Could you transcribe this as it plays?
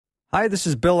Hi, this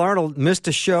is Bill Arnold. Missed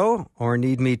a show or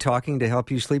need me talking to help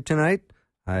you sleep tonight?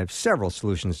 I have several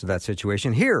solutions to that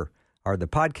situation. Here are the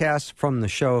podcasts from the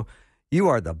show. You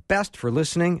are the best for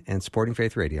listening and supporting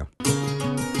Faith Radio.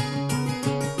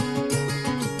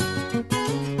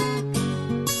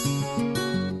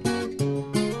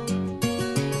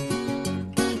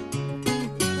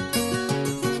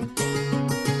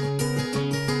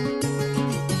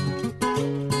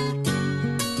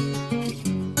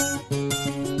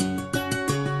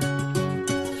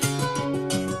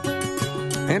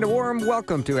 And a warm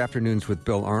welcome to Afternoons with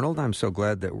Bill Arnold. I'm so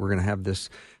glad that we're going to have this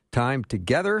time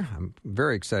together. I'm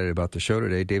very excited about the show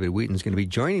today. David Wheaton's going to be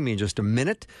joining me in just a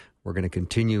minute. We're going to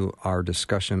continue our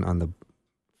discussion on the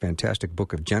fantastic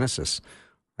book of Genesis.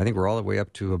 I think we're all the way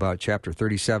up to about chapter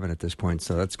 37 at this point,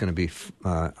 so that's going to be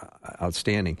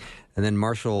outstanding. And then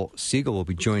Marshall Siegel will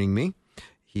be joining me.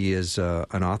 He is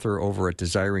an author over at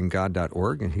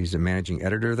desiringgod.org, and he's a managing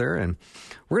editor there. And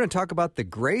we're going to talk about the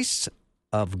grace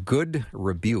of good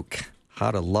rebuke,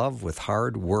 how to love with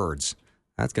hard words.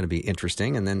 That's going to be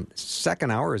interesting. And then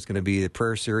second hour is going to be the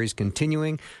prayer series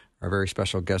continuing. Our very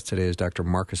special guest today is Dr.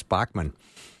 Marcus Bachman,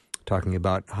 talking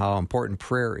about how important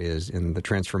prayer is in the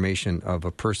transformation of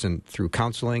a person through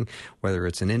counseling, whether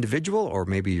it's an individual or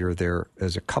maybe you're there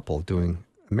as a couple doing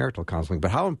marital counseling,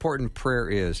 but how important prayer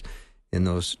is in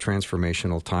those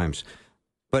transformational times.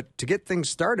 But to get things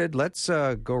started, let's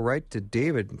go right to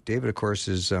David. David, of course,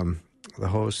 is the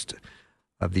host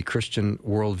of the Christian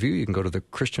Worldview. You can go to the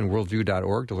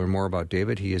christianworldview.org to learn more about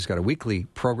David. He has got a weekly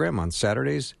program on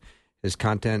Saturdays. His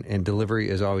content and delivery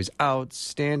is always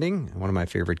outstanding. One of my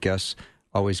favorite guests.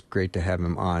 Always great to have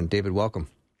him on. David, welcome.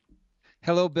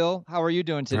 Hello, Bill. How are you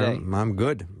doing today? I'm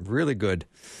good. Really good.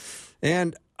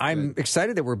 And I'm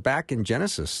excited that we're back in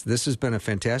Genesis. This has been a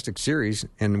fantastic series,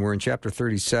 and we're in chapter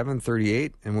 37,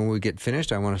 38. And when we get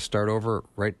finished, I want to start over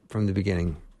right from the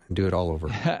beginning and do it all over.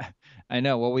 I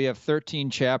know. Well, we have 13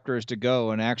 chapters to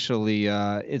go, and actually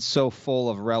it's so full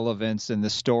of relevance, and the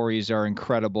stories are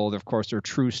incredible. Of course, they're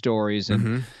true stories,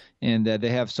 and they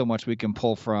have so much we can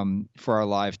pull from for our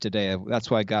lives today. That's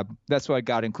why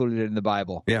God included it in the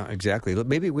Bible. Yeah, exactly.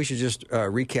 Maybe we should just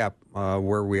recap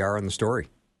where we are in the story.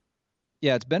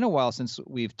 Yeah, it's been a while since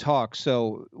we've talked.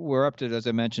 So we're up to, as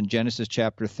I mentioned, Genesis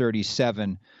chapter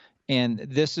 37, and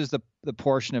this is the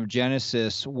portion of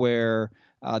Genesis where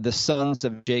the sons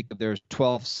of Jacob, there's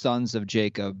 12 sons of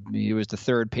Jacob. He was the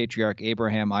third patriarch,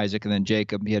 Abraham, Isaac, and then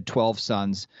Jacob. He had 12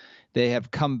 sons. They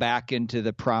have come back into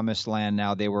the promised land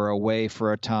now. They were away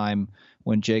for a time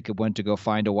when Jacob went to go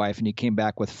find a wife, and he came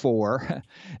back with 4.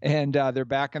 And they're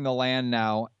back in the land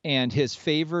now. And his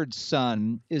favored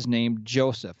son is named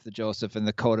Joseph, the Joseph in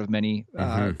the coat of many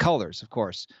colors, of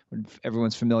course.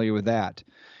 Everyone's familiar with that.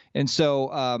 And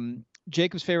so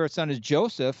Jacob's favorite son is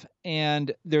Joseph,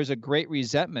 and there's a great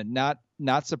resentment,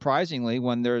 not surprisingly,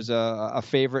 when there's a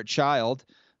favorite child,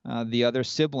 the other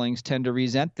siblings tend to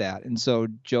resent that. And so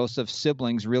Joseph's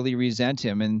siblings really resent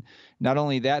him. And not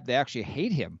only that, they actually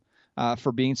hate him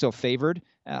for being so favored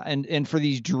and for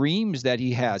these dreams that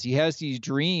he has. He has these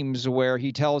dreams where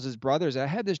he tells his brothers, I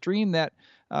had this dream that,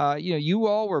 you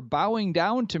all were bowing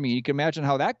down to me. You can imagine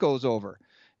how that goes over.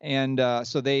 And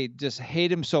so they just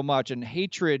hate him so much, and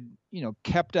hatred,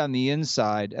 kept on the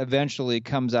inside, eventually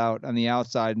comes out on the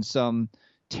outside in some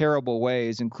terrible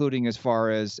ways, including as far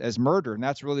as murder. And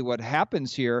that's really what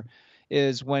happens here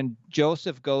is when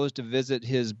Joseph goes to visit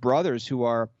his brothers who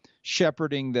are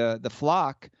shepherding the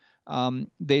flock,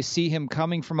 they see him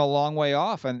coming from a long way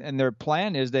off, and their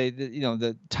plan is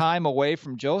the time away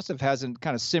from Joseph hasn't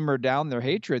kind of simmered down their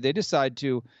hatred. They decide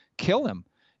to kill him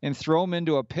and throw him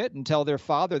into a pit and tell their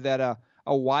father that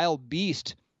a wild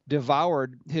beast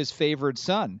devoured his favored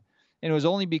son. And it was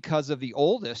only because of the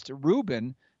oldest,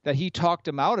 Reuben, that he talked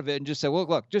him out of it and just said, well,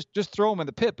 look, just throw him in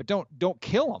the pit, but don't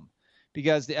kill him.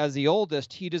 Because as the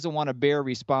oldest, he doesn't want to bear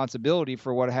responsibility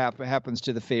for what happens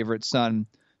to the favorite son,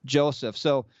 Joseph.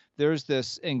 So there's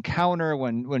this encounter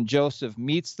when Joseph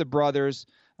meets the brothers.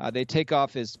 They take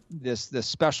off this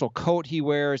special coat he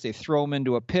wears. They throw him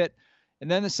into a pit. And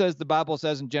then the Bible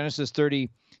says in Genesis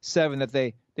 37 that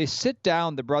they sit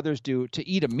down, the brothers do, to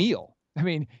eat a meal. I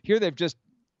mean, here they've just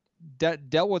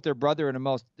dealt with their brother in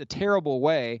a terrible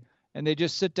way, and they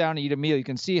just sit down and eat a meal. You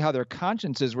can see how their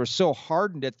consciences were so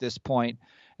hardened at this point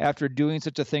after doing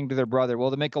such a thing to their brother.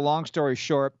 Well, to make a long story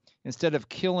short, instead of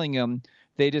killing him,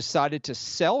 they decided to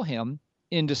sell him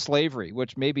into slavery,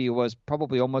 which maybe was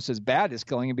probably almost as bad as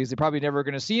killing him because they're probably never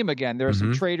going to see him again. There are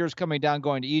some traders coming down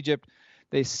going to Egypt.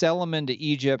 They sell him into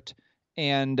Egypt,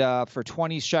 and for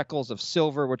 20 shekels of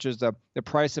silver, which is the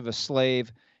price of a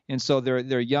slave. And so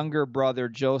their younger brother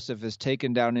Joseph is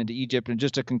taken down into Egypt. And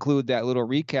just to conclude that little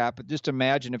recap, just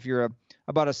imagine if you're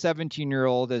about a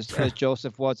 17-year-old, as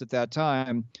Joseph was at that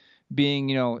time,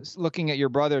 being, looking at your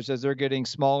brothers as they're getting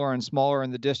smaller and smaller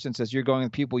in the distance as you're going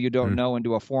with people you don't know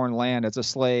into a foreign land as a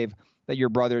slave that your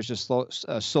brothers just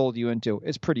sold you into.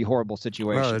 It's a pretty horrible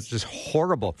situation. Well, it's just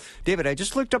horrible. David, I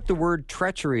just looked up the word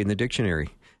treachery in the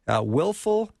dictionary.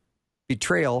 Willful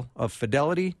betrayal of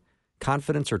fidelity,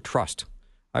 confidence, or trust.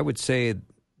 I would say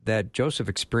that Joseph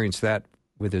experienced that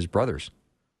with his brothers.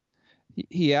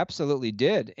 He absolutely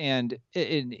did. And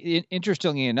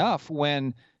interestingly enough,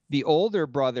 when the older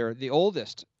brother, the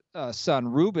oldest son,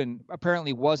 Reuben,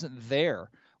 apparently wasn't there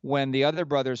when the other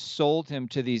brothers sold him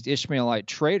to these Ishmaelite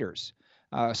traders,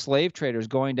 slave traders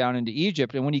going down into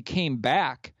Egypt. And when he came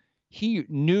back, he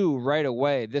knew right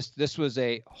away this was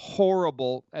a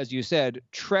horrible, as you said,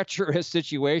 treacherous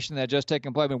situation that had just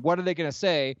taken place. I mean, what are they going to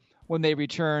say when they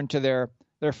return to their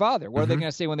father? What are they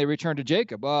going to say when they return to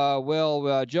Jacob?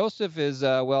 Joseph is,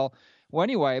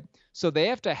 anyway, so they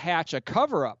have to hatch a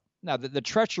cover-up. Now, the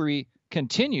treachery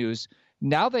continues.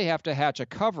 Now they have to hatch a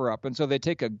cover-up, and so they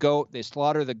take a goat, they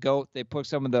slaughter the goat, they put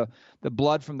some of the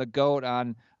blood from the goat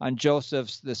on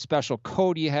Joseph's, the special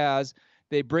coat he has.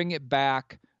 They bring it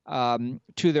back to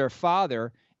their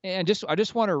father, and I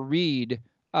just want to read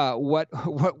what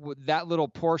that little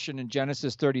portion in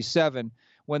Genesis 37,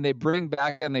 when they bring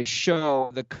back and they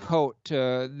show the coat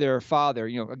to their father.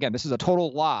 Again, this is a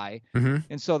total lie.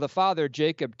 And so the father,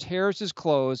 Jacob, tears his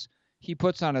clothes. He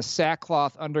puts on a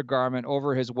sackcloth undergarment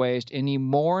over his waist, and he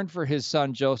mourned for his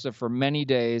son Joseph for many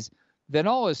days. Then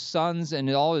all his sons and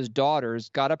all his daughters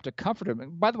got up to comfort him.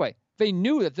 And by the way, they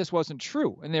knew that this wasn't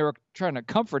true, and they were trying to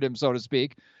comfort him, so to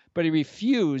speak, but he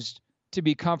refused to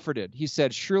be comforted. He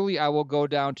said, "Surely I will go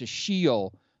down to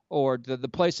Sheol, or the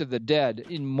place of the dead,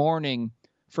 in mourning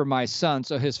for my son."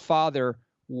 So his father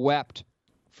wept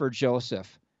for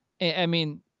Joseph. I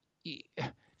mean,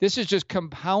 this is just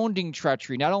compounding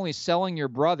treachery, not only selling your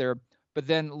brother, but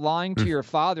then lying to your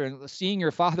father and seeing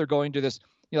your father going to this,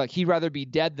 like he'd rather be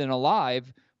dead than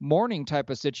alive, mourning type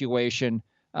of situation.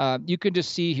 You can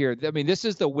just see here. I mean, this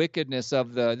is the wickedness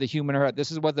of the human heart.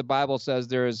 This is what the Bible says.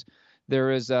 There is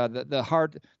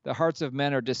the hearts of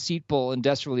men are deceitful and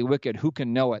desperately wicked. Who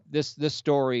can know it? This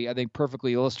story, I think,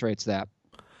 perfectly illustrates that.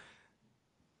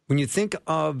 When you think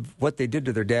of what they did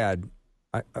to their dad,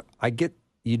 I get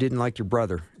you didn't like your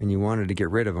brother and you wanted to get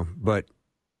rid of him, but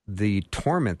the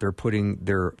torment they're putting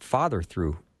their father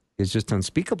through is just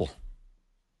unspeakable.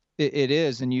 It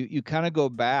is, and you kind of go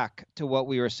back to what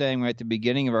we were saying right at the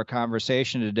beginning of our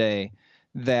conversation today,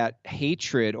 that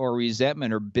hatred or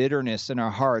resentment or bitterness in our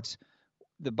hearts,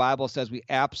 the Bible says we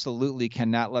absolutely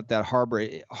cannot let that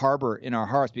harbor in our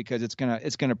hearts, because it's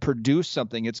gonna produce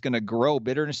something. It's gonna grow.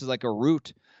 Bitterness is like a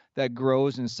root that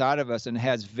grows inside of us and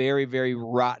has very, very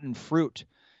rotten fruit.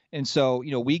 And so,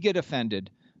 we get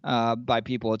offended by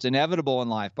people. It's inevitable in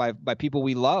life, by people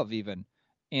we love even.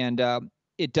 And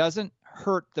it doesn't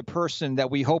hurt the person that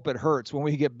we hope it hurts when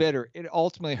we get bitter. It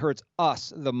ultimately hurts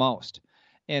us the most.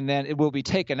 And then it will be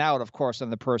taken out, of course, on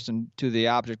the person to the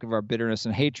object of our bitterness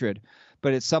and hatred.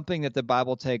 But it's something that the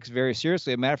Bible takes very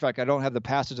seriously. As a matter of fact, I don't have the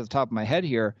passage at the top of my head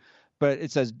here, but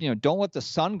it says, don't let the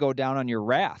sun go down on your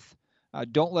wrath.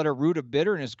 Don't let a root of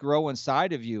bitterness grow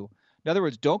inside of you. In other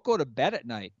words, don't go to bed at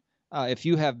night if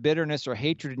you have bitterness or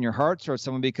hatred in your heart towards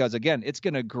someone, because, again, it's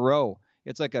going to grow.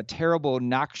 It's like a terrible,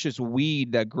 noxious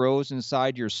weed that grows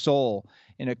inside your soul,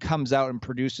 and it comes out and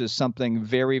produces something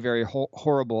very, very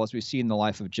horrible, as we see in the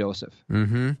life of Joseph.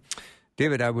 Mm-hmm.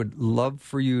 David, I would love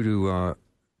for you to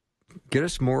get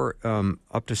us more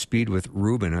up to speed with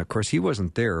Reuben. Of course, he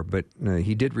wasn't there, but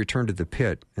he did return to the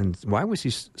pit. And why was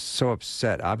he so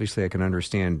upset? Obviously, I can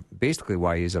understand basically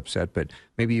why he's upset, but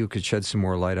maybe you could shed some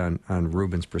more light on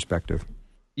Reuben's perspective.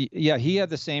 Yeah, he had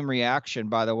the same reaction,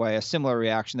 by the way, a similar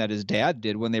reaction that his dad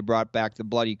did when they brought back the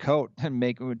bloody coat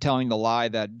and telling the lie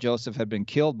that Joseph had been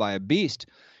killed by a beast.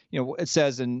 It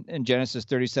says in Genesis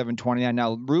 37:29,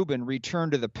 now Reuben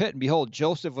returned to the pit, and behold,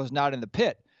 Joseph was not in the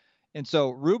pit. And so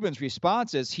Reuben's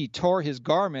response is he tore his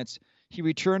garments. He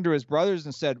returned to his brothers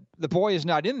and said, the boy is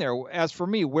not in there. As for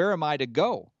me, where am I to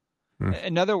go?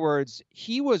 In other words,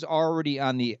 he was already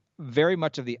on the very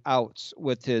much of the outs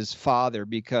with his father,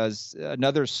 because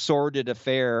another sordid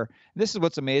affair. This is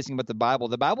what's amazing about the Bible.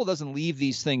 The Bible doesn't leave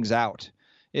these things out.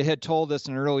 It had told us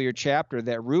in an earlier chapter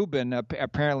that Reuben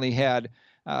apparently had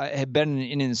been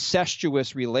in an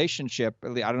incestuous relationship,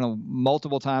 I don't know,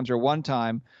 multiple times or one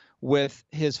time, with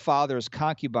his father's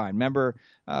concubine. Remember,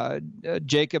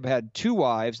 Jacob had 2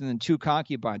 wives and then 2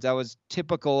 concubines. That was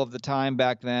typical of the time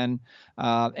back then.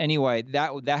 Anyway,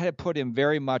 that had put him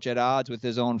very much at odds with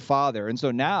his own father. And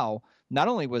so now, not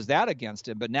only was that against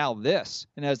him, but now this.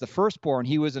 And as the firstborn,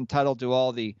 he was entitled to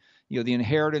all the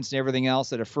inheritance and everything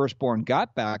else that a firstborn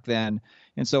got back then.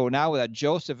 And so now that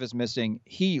Joseph is missing,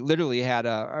 he literally had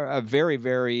a very,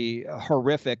 very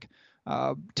horrific,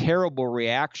 terrible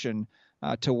reaction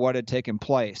to what had taken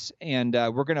place. And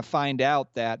we're going to find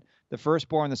out that the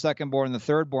firstborn, the secondborn, and the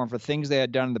thirdborn, for things they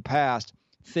had done in the past,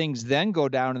 things then go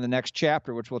down in the next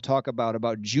chapter, which we'll talk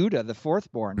about Judah, the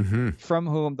fourthborn, from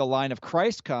whom the line of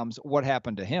Christ comes. What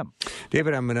happened to him?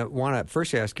 David, I'm going to want to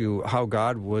first ask you how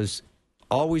God was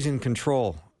always in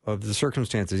control of the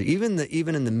circumstances, even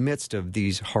in the midst of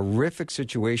these horrific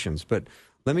situations. But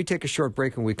let me take a short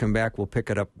break, and when we come back, we'll pick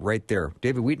it up right there.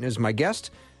 David Wheaton is my guest.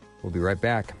 We'll be right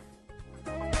back.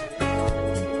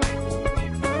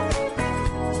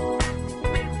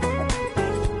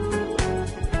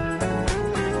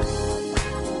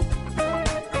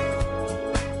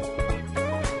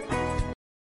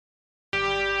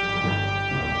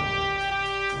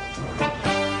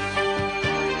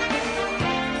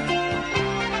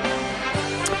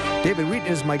 David Wheaton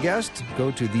is my guest.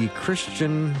 Go to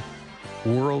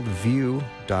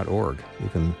thechristianworldview.org. You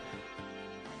can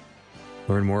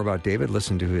learn more about David,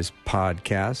 listen to his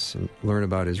podcasts, and learn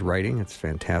about his writing. It's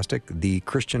fantastic.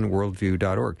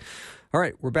 Thechristianworldview.org. All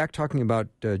right, we're back talking about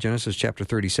Genesis chapter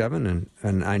 37,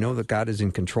 and I know that God is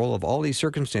in control of all these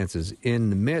circumstances in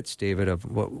the midst, David, of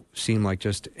what seemed like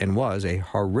was a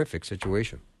horrific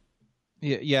situation.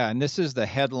 Yeah, and this is the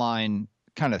headline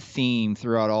kind of theme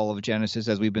throughout all of Genesis,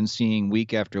 as we've been seeing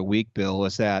week after week, Bill,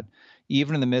 is that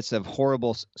even in the midst of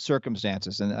horrible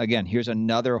circumstances, and again, here's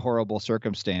another horrible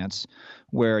circumstance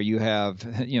where you have,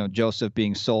 Joseph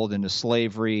being sold into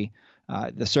slavery,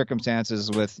 the circumstances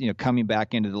with, coming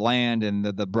back into the land, and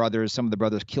some of the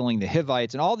brothers killing the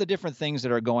Hivites, and all the different things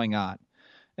that are going on,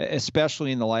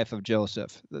 especially in the life of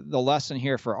Joseph. The lesson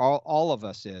here for all of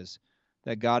us is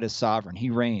that God is sovereign.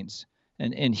 He reigns,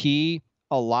 and he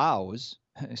allows,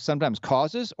 sometimes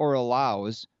causes or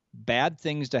allows, bad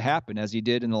things to happen, as he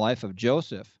did in the life of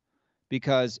Joseph,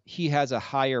 because he has a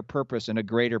higher purpose and a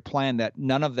greater plan that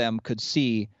none of them could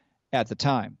see at the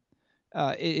time.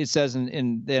 It says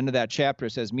in the end of that chapter,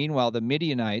 it says, meanwhile, the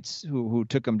Midianites who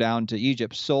took him down to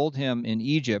Egypt sold him in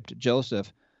Egypt,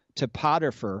 Joseph, to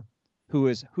Potiphar,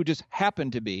 who just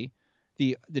happened to be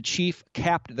the chief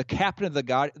captain, the captain of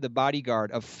the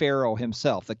bodyguard of Pharaoh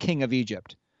himself, the king of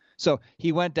Egypt. So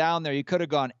he went down there. He could have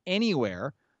gone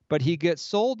anywhere, but he gets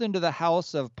sold into the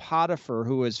house of Potiphar,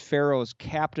 who is Pharaoh's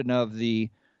captain of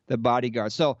the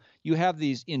bodyguard. So you have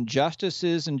these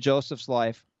injustices in Joseph's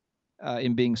life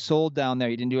in being sold down there.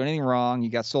 He didn't do anything wrong. He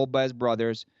got sold by his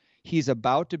brothers. He's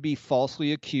about to be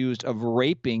falsely accused of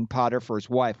raping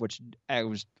Potiphar's wife, which I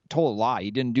was told a lie.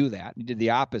 He didn't do that. He did the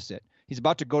opposite. He's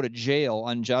about to go to jail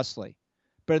unjustly.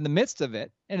 But in the midst of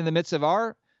it, and in the midst of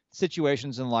our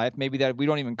situations in life, maybe that we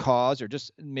don't even cause, or just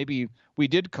maybe we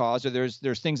did cause, or there's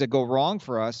things that go wrong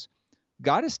for us,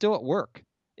 God is still at work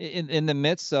in the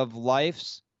midst of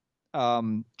life's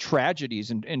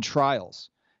tragedies and trials.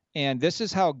 And this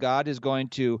is how God is going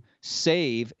to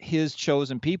save his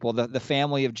chosen people, the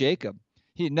family of Jacob.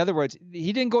 In other words,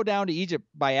 he didn't go down to Egypt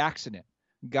by accident.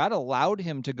 God allowed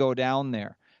him to go down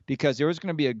there because there was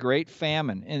going to be a great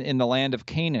famine in the land of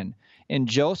Canaan. And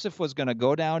Joseph was going to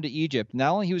go down to Egypt.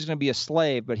 Not only he was going to be a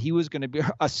slave, but he was going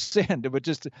to ascend. It was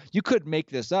just, you couldn't make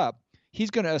this up.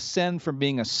 He's going to ascend from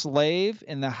being a slave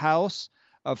in the house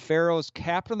of Pharaoh's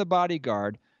captain of the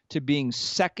bodyguard to being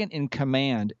second in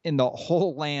command in the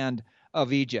whole land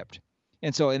of Egypt.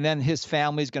 And then his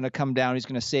family's going to come down. He's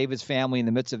going to save his family in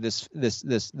the midst of this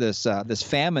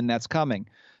famine that's coming.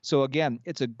 So again,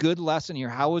 it's a good lesson here.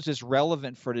 How is this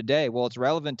relevant for today? Well, it's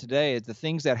relevant today as the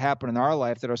things that happen in our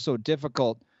life that are so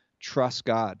difficult. Trust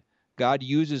God. God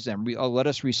uses them. Let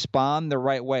us respond the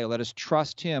right way. Let us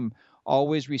trust him,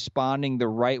 always responding the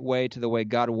right way to the way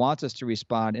God wants us to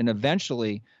respond. And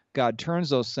eventually, God turns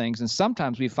those things. And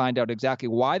sometimes we find out exactly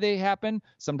why they happen.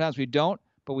 Sometimes we don't.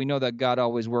 But we know that God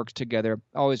always works together,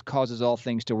 always causes all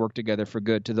things to work together for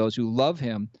good to those who love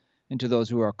him and to those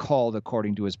who are called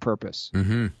according to his purpose.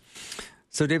 Mm-hmm.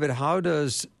 So, David, how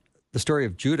does the story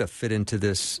of Judah fit into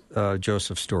this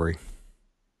Joseph story?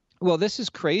 Well, this is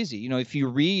crazy. If you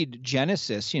read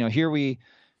Genesis, here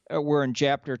we're in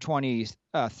chapter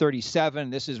 37.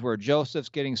 This is where Joseph's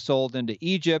getting sold into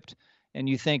Egypt. And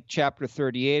you think chapter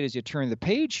 38, as you turn the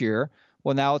page here,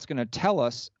 Well, now it's going to tell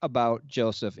us about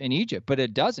Joseph in Egypt, but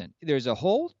it doesn't. There's a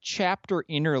whole chapter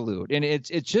interlude, and it's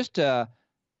just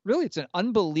really it's an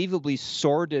unbelievably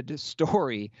sordid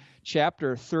story,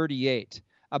 chapter 38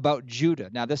 about Judah.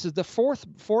 Now, this is the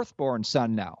fourth-born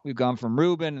son now. We've gone from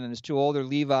Reuben, and then there's two older,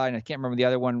 Levi, and I can't remember the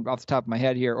other one off the top of my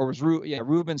head here. Or it was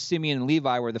Reuben, Simeon, and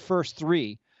Levi were the first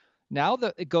three. Now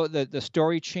the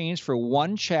story changed for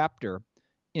one chapter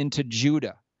into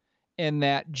Judah. And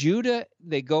that Judah,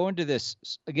 they go into this,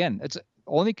 again, it's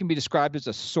only can be described as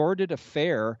a sordid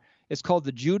affair. It's called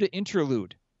the Judah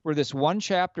interlude, where this one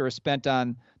chapter is spent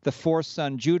on the fourth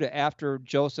son, Judah, after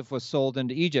Joseph was sold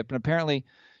into Egypt. And apparently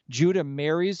Judah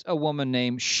marries a woman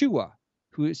named Shua,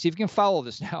 who, see if you can follow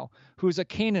this now, who's a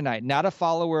Canaanite, not a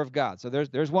follower of God. So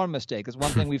there's one mistake. There's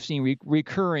one thing we've seen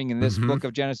recurring in this book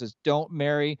of Genesis. Don't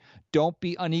marry, don't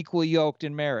be unequally yoked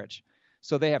in marriage.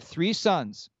 So they have three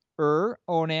sons,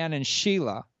 Onan, and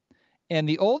Shelah. And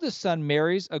the oldest son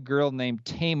marries a girl named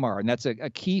Tamar, and that's a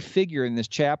key figure in this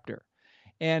chapter.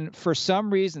 And for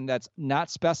some reason that's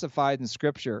not specified in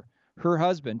Scripture, her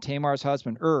husband, Tamar's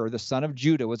husband, the son of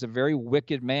Judah, was a very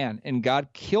wicked man, and God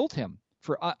killed him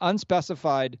for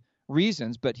unspecified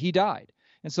reasons, but he died.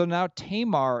 And so now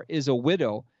Tamar is a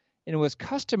widow, and it was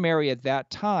customary at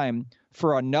that time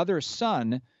for another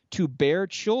son to bear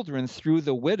children through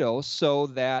the widow so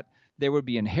that there would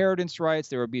be inheritance rights,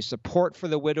 there would be support for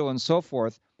the widow, and so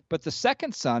forth. But the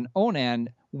second son, Onan,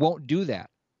 won't do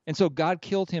that. And so God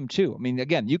killed him too. I mean,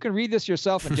 again, you can read this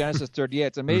yourself in Genesis 38.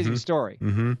 It's an amazing story.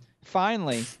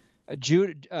 Finally,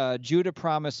 Judah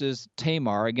promises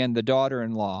Tamar, again, the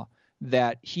daughter-in-law,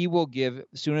 that he will give,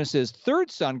 as soon as his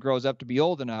third son grows up to be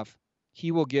old enough,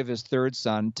 he will give his third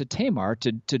son to Tamar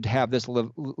to have this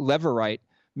levirate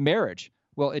marriage.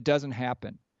 Well, it doesn't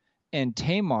happen. And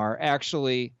Tamar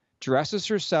actually dresses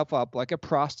herself up like a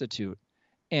prostitute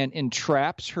and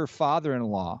entraps her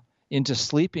father-in-law into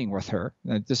sleeping with her.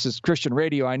 Now, this is Christian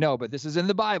radio, I know, but this is in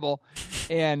the Bible.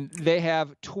 And they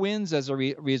have twins as a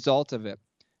result of it.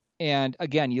 And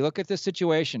again, you look at this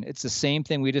situation, it's the same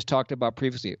thing we just talked about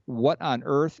previously. What on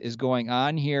earth is going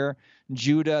on here?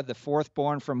 Judah, the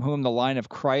fourth-born from whom the line of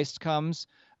Christ comes,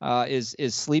 is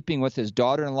sleeping with his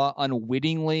daughter-in-law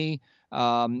unwittingly.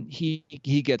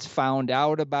 He gets found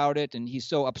out about it, and he's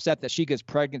so upset that she gets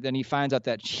pregnant. Then he finds out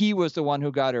that he was the one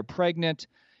who got her pregnant.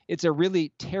 It's a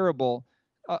really terrible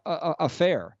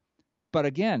affair. But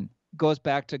again, goes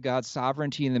back to God's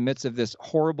sovereignty in the midst of this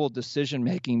horrible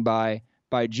decision-making by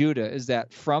Judah, is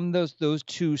that from those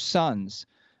two sons,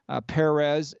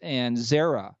 Perez and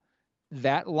Zerah,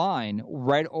 that line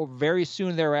very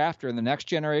soon thereafter, in the next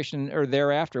generation or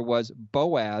thereafter, was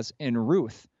Boaz and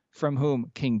Ruth, from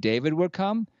whom King David would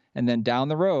come, and then down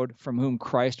the road from whom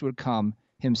Christ would come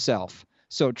himself.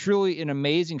 So truly an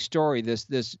amazing story,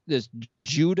 this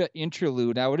Judah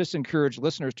interlude. I would just encourage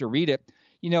listeners to read it.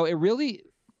 You know, it really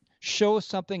shows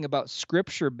something about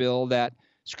Scripture, Bill, that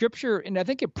Scripture, and I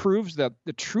think it proves the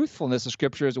truthfulness of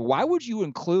Scripture, is why would you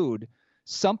include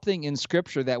something in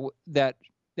Scripture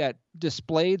that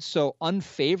displayed so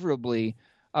unfavorably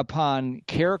upon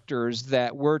characters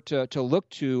that were to look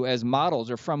to as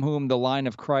models or from whom the line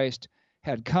of Christ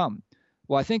had come?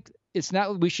 Well, I think it's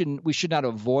not we should not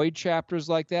avoid chapters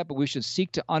like that, but we should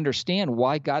seek to understand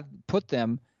why God put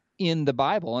them in the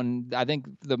Bible. And I think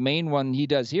the main one he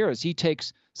does here is he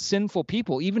takes sinful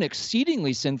people, even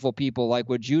exceedingly sinful people like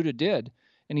what Judah did,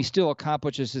 and he still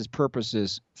accomplishes his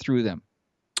purposes through them.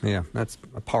 Yeah, that's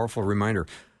a powerful reminder.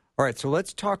 All right, so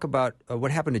let's talk about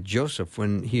what happened to Joseph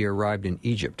when he arrived in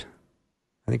Egypt.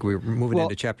 I think we're moving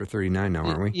into chapter 39 now,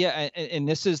 aren't we? Yeah, and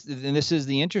this is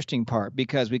the interesting part,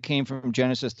 because we came from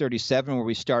Genesis 37 where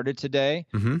we started today,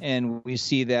 and we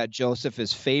see that Joseph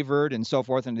is favored and so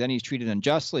forth, and then he's treated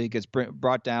unjustly. He gets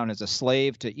brought down as a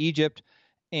slave to Egypt,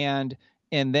 and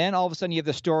then all of a sudden you have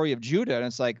the story of Judah, and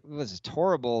it's like, well, this is a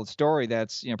horrible story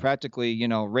that's practically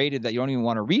rated that you don't even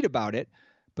want to read about it.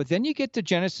 But then you get to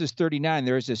Genesis 39,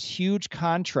 there is this huge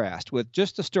contrast with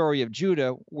just the story of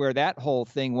Judah where that whole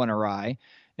thing went awry.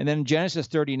 And then Genesis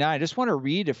 39, I just want to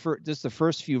read just the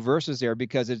first few verses there,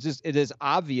 because it is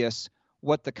obvious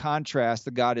what the contrast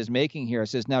that God is making here. It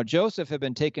says, "Now Joseph had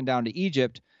been taken down to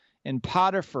Egypt, and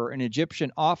Potiphar, an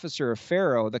Egyptian officer of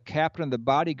Pharaoh, the captain of the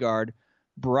bodyguard,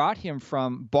 bought him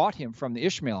from the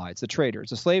Ishmaelites, the traders,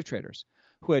 the slave traders,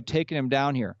 who had taken him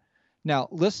down here." Now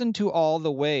listen to all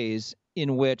the ways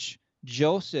in which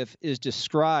Joseph is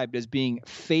described as being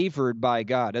favored by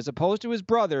God. As opposed to his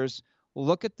brothers,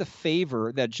 look at the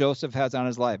favor that Joseph has on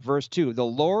his life. Verse 2, "The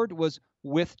Lord was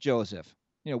with Joseph."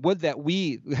 would that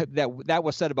that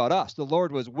was said about us. The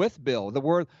Lord was with Bill. The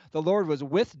Lord was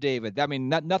with David. I mean,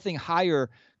 nothing higher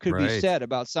could be said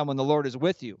about someone. The Lord is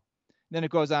with you. Then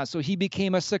it goes on. So he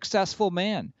became a successful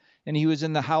man, and he was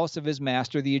in the house of his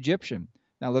master, the Egyptian.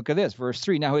 Now look at this, verse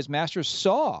 3. Now his master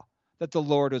saw that the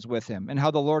Lord was with him, and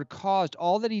how the Lord caused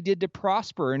all that he did to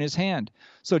prosper in his hand.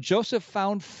 So Joseph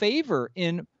found favor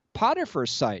in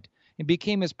Potiphar's sight and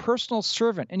became his personal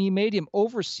servant, and he made him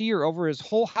overseer over his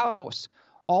whole house.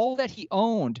 All that he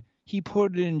owned, he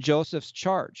put it in Joseph's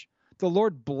charge. The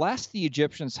Lord blessed the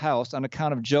Egyptian's house on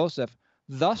account of Joseph.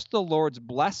 Thus the Lord's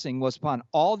blessing was upon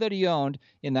all that he owned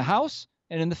in the house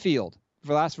and in the field.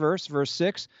 The last verse, verse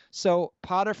 6. So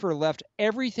Potiphar left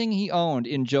everything he owned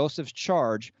in Joseph's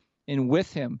charge, and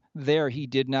with him there he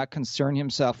did not concern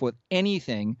himself with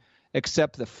anything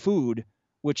except the food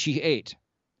which he ate.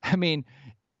 I mean,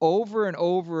 over and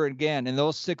over again in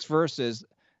those 6 verses,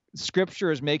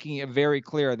 Scripture is making it very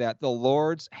clear that the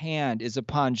Lord's hand is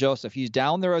upon Joseph. He's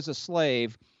down there as a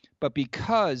slave, but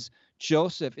because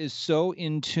Joseph is so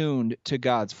in tune to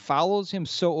God, follows him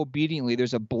so obediently,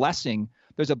 there's a blessing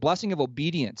of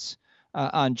obedience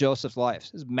on Joseph's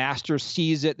life. His master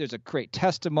sees it. There's a great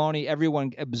testimony.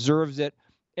 Everyone observes it.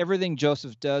 Everything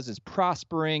Joseph does is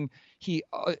prospering. He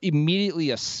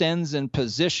immediately ascends in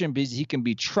position because he can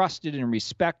be trusted and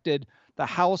respected. The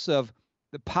house of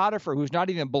the Potiphar, who's not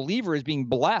even a believer, is being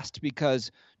blessed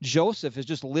because Joseph is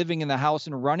just living in the house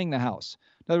and running the house.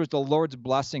 In other words, the Lord's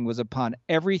blessing was upon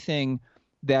everything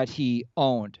that he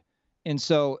owned. And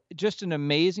so just an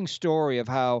amazing story of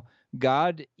how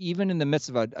God, even in the midst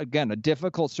of, a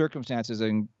difficult circumstances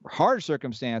and hard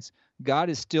circumstance, God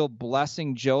is still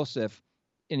blessing Joseph,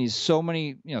 and he's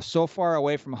so far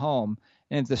away from home.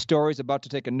 And the story is about to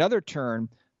take another turn,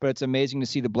 but it's amazing to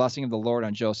see the blessing of the Lord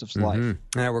on Joseph's life.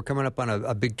 Yeah, we're coming up on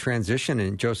a big transition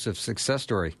in Joseph's success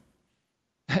story.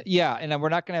 Yeah, and we're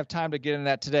not going to have time to get into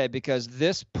that today because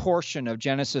this portion of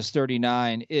Genesis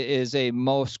 39 is a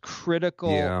most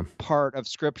critical part of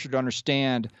Scripture to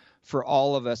understand for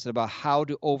all of us about how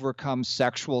to overcome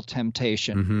sexual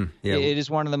temptation. It is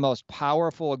one of the most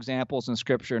powerful examples in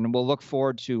Scripture, and we'll look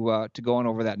forward to going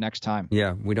over that next time.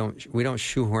 Yeah, we don't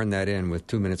shoehorn that in with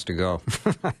 2 minutes to go.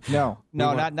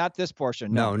 Not this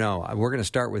portion. No, we're going to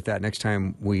start with that next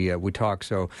time we talk.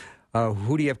 So,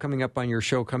 who do you have coming up on your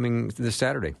show coming this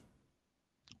Saturday?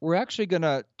 We're actually going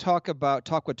to talk with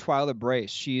Twyla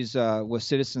Brace. She's with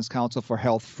Citizens Council for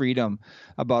Health Freedom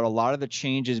about a lot of the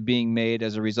changes being made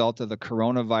as a result of the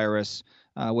coronavirus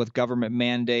with government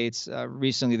mandates.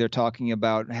 Recently, they're talking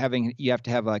about you have to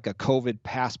have like a COVID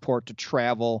passport to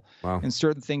travel and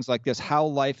certain things like this, how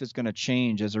life is going to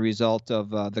change as a result of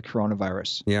the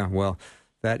coronavirus. Yeah, well,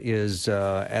 that is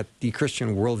at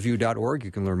thechristianworldview.org. You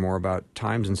can learn more about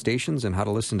times and stations and how to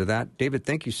listen to that. David,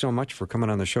 thank you so much for coming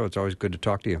on the show. It's always good to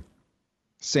talk to you.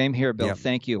 Same here, Bill. Yep.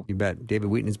 Thank you. You bet. David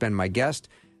Wheaton has been my guest.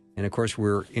 And, of course,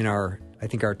 we're in our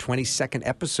 22nd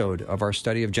episode of our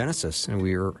study of Genesis. And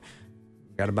we've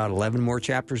got about 11 more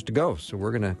chapters to go. So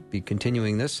we're going to be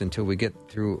continuing this until we get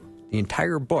through the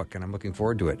entire book. And I'm looking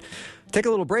forward to it. Take a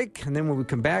little break. And then when we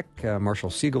come back, Marshall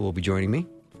Siegel will be joining me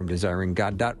from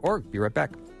desiringgod.org. Be right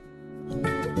back.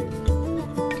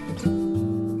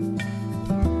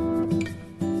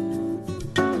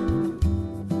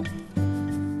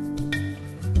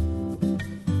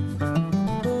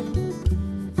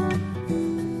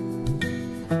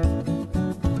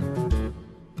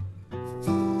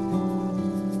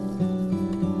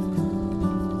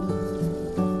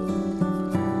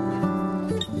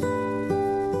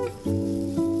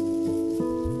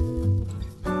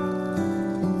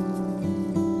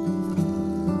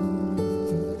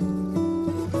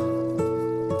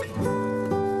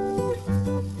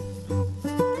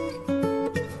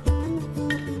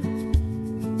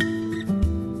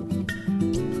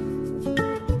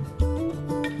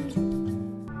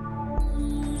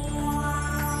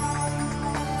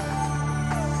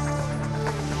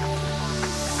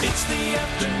 It's the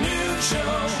afternoon show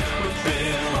with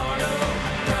Bill Arnold.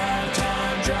 Prime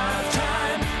time, drive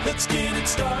time. Let's get it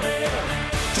started.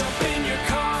 Jump in your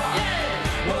car.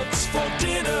 Yeah. What's for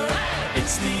dinner? Hey.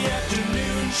 It's the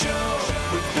afternoon show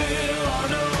with Bill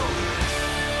Arnold.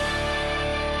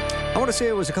 I want to say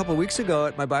it was a couple of weeks ago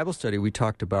at my Bible study, we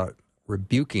talked about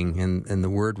rebuking and the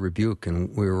word rebuke,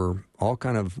 and we were all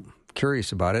kind of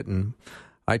curious about it, and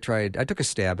I took a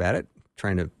stab at it,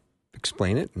 trying to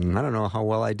explain it, and I don't know how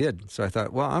well I did. So I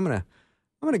thought, well, I'm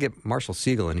gonna get Marshall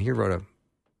Siegel, and he wrote a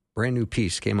brand new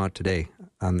piece, came out today,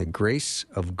 on the grace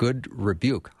of good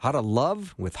rebuke, how to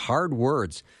love with hard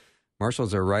words.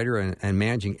 Marshall's a writer and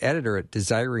managing editor at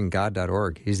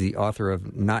desiringgod.org. He's the author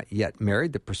of Not Yet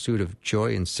Married, The Pursuit of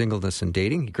Joy in Singleness and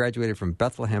Dating. He graduated from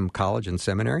Bethlehem College and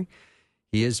Seminary.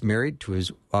 He is married to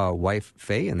his wife,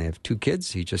 Faye, and they have 2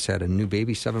 kids. He just had a new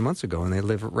baby 7 months ago, and they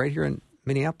live right here in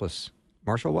Minneapolis.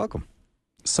 Marshall, welcome.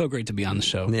 So great to be on the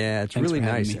show. Yeah, it's Thanks really for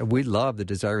having nice. me. We love the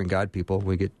Desiring God people.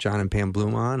 We get John and Pam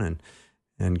Bloom on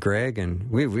and Greg, and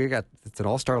we got it's an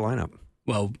all-star lineup.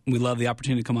 Well, we love the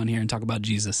opportunity to come on here and talk about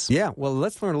Jesus. Yeah, well,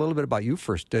 let's learn a little bit about you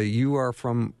first. You are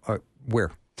from where?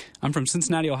 I'm from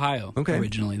Cincinnati, Ohio,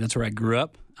 originally. That's where I grew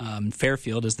up.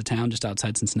 Fairfield is the town just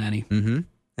outside Cincinnati. Mm-hmm.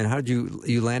 And how did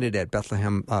you landed at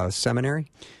Bethlehem Seminary?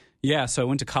 Yeah, so I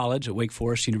went to college at Wake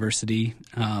Forest University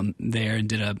there and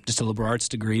did just a liberal arts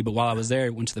degree. But while I was there, I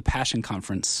went to the Passion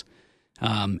Conference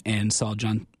and saw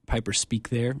John Piper speak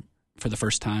there for the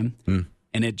first time.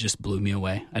 And it just blew me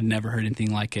away. I'd never heard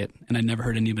anything like it, and I'd never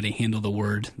heard anybody handle the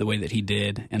word the way that he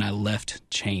did. And I left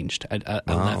changed. I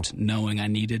left knowing I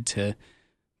needed to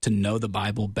know the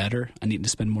Bible better. I needed to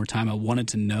spend more time. I wanted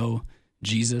to know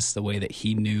Jesus the way that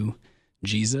he knew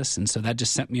Jesus. And so that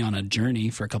just sent me on a journey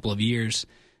for a couple of years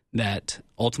that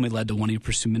ultimately led to wanting to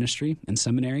pursue ministry and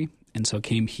seminary. And so I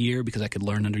came here because I could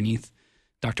learn underneath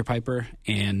Dr. Piper.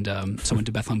 And so I went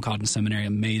to Bethlehem College and Seminary,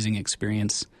 amazing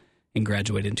experience, and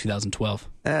graduated in 2012.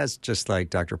 That's just like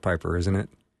Dr. Piper, isn't it?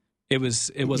 It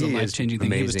was a life-changing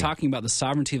thing. He was talking about the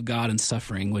sovereignty of God and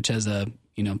suffering, which as a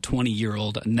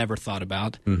 20-year-old I never thought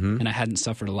about, and I hadn't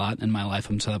suffered a lot in my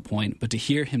life up to that point. But to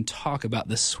hear him talk about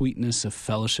the sweetness of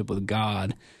fellowship with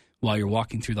God while you're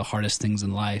walking through the hardest things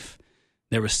in life,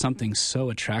 there was something so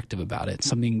attractive about it.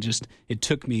 It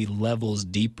took me levels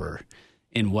deeper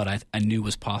in what I knew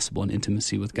was possible in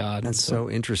intimacy with God. That's so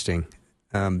interesting.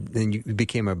 Then you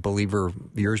became a believer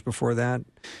years before that?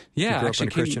 Yeah. You grew up in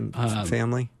a Christian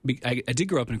family? I did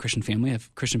grow up in a Christian family. I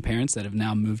have Christian parents that have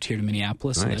now moved here to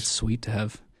Minneapolis, so that's sweet to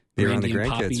have Randy and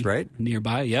Poppy right?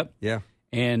 nearby. Yep. Yeah.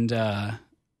 And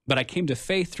but I came to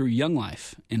faith through Young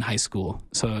Life in high school.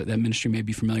 So that ministry may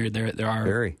be familiar. There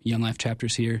are Young Life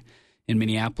chapters here in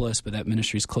Minneapolis, but that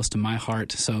ministry is close to my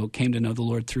heart. So came to know the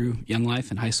Lord through Young Life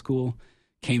in high school,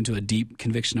 came to a deep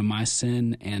conviction of my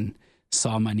sin, and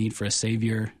saw my need for a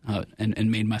Savior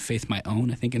and made my faith my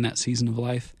own, I think, in that season of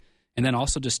life. And then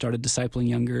also just started discipling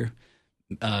younger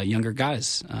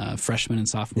guys, freshmen and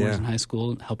sophomores in high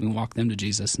school, helping walk them to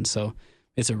Jesus. And so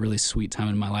it's a really sweet time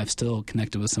in my life, still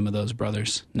connected with some of those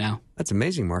brothers now. That's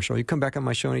amazing, Marshall. You come back on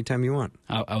my show anytime you want.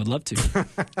 I would love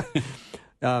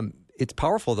to. It's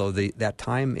powerful, though, that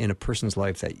time in a person's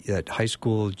life, that high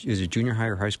school, is it junior high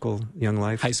or high school, young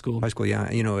life? High school. High school, yeah.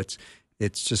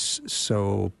 It's just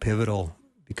so pivotal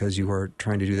because you are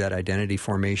trying to do that identity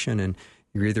formation, and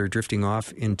you're either drifting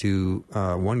off into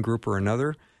one group or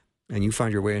another, and you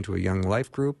found your way into a young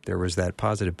life group. There was that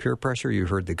positive peer pressure. You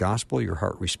heard the gospel. Your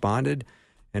heart responded,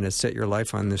 and it set your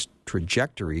life on this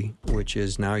trajectory, which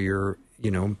is now you're,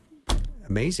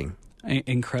 amazing.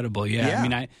 Incredible, yeah. I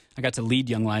mean, I got to lead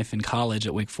Young Life in college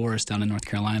at Wake Forest down in North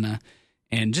Carolina,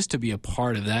 and just to be a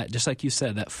part of that, just like you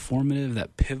said, that formative,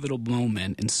 that pivotal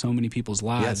moment in so many people's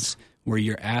lives where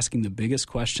you're asking the biggest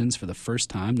questions for the first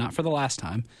time, not for the last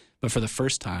time, but for the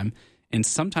first time. And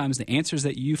sometimes the answers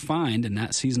that you find in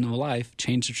that season of life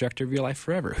change the trajectory of your life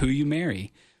forever. Who you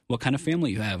marry, what kind of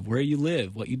family you have, where you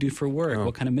live, what you do for work,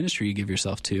 what kind of ministry you give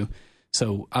yourself to.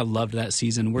 So I loved that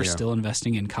season. We're still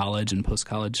investing in college and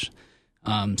post-college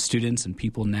students and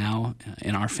people now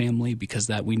in our family because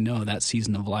that we know that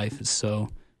season of life is so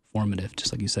formative,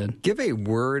 just like you said. Give a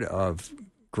word of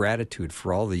gratitude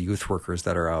for all the youth workers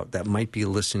that are out that might be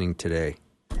listening today.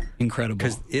 Incredible.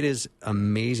 Because it is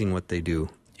amazing what they do.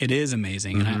 It is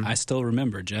amazing. And I still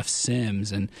remember Jeff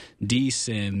Sims and Dee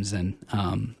Sims and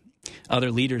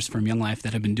other leaders from Young Life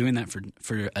that have been doing that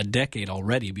for a decade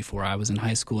already before I was in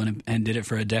high school and did it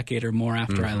for a decade or more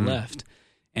after I left.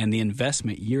 And the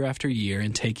investment year after year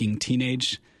in taking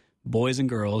teenage boys and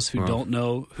girls who don't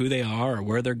know who they are or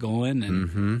where they're going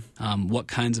and what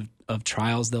kinds of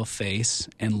trials they'll face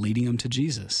and leading them to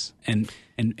Jesus and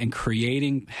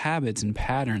creating habits and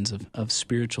patterns of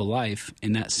spiritual life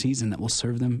in that season that will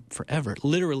serve them forever,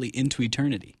 literally into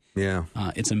eternity. Yeah.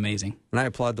 It's amazing. And I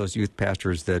applaud those youth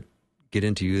pastors that get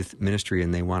into youth ministry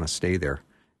and they want to stay there.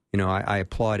 I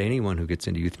applaud anyone who gets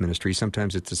into youth ministry.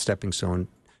 Sometimes it's a stepping stone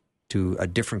to a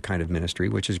different kind of ministry,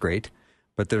 which is great.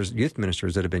 But there's youth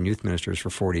ministers that have been youth ministers for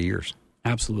 40 years.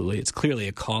 Absolutely. It's clearly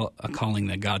a calling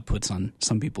that God puts on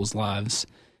some people's lives,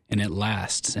 and it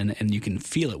lasts. And you can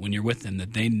feel it when you're with them,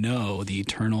 that they know the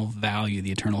eternal value,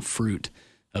 the eternal fruit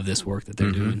of this work that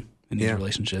they're doing in these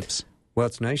relationships. Well,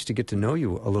 it's nice to get to know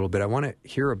you a little bit. I want to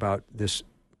hear about this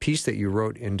piece that you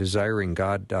wrote in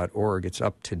desiringgod.org. It's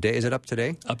up today. Is it up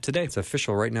today? Up today. It's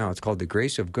official right now. It's called The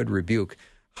Grace of Good Rebuke,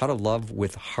 How to Love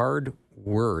with Hard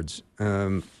Words.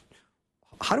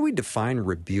 How do we define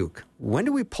rebuke? When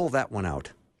do we pull that one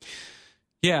out?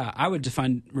 Yeah, I would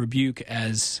define rebuke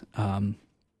as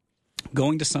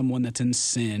going to someone that's in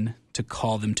sin to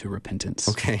call them to repentance.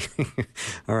 Okay.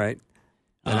 All right.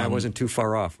 And I wasn't too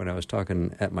far off when I was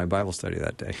talking at my Bible study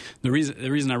that day. The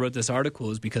reason I wrote this article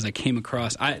is because I came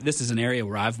across this is an area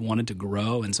where I've wanted to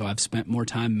grow, and so I've spent more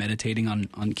time meditating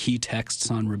on key texts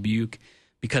on rebuke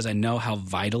because I know how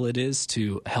vital it is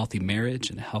to a healthy marriage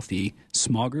and a healthy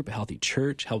small group, a healthy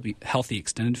church, healthy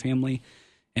extended family.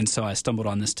 And so I stumbled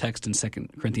on this text in 2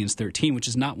 Corinthians 13, which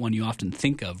is not one you often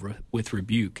think of with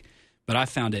rebuke, but I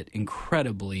found it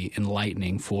incredibly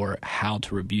enlightening for how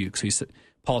to rebuke. So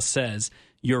Paul says,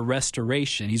 your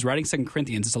restoration, he's writing 2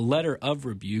 Corinthians, it's a letter of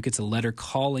rebuke, it's a letter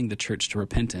calling the church to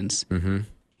repentance. Mm-hmm.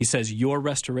 He says, your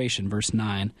restoration, verse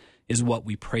 9, is what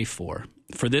we pray for.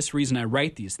 For this reason I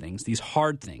write these things, these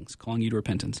hard things, calling you to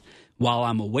repentance, while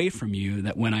I'm away from you,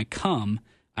 that when I come,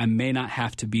 I may not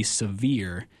have to be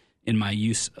severe in my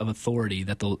use of authority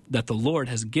that the Lord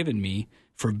has given me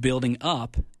for building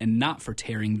up and not for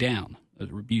tearing down. A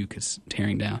rebuke is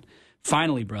tearing down.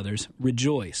 Finally, brothers,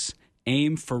 rejoice.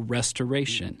 Aim for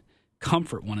restoration,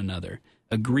 comfort one another,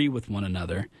 agree with one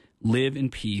another, live in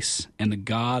peace, and the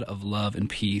God of love and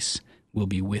peace will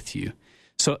be with you.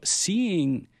 So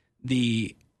seeing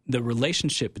the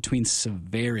relationship between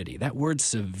severity, that word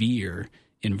severe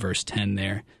in verse 10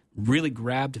 there, really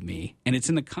grabbed me, and it's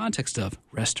in the context of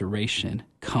restoration,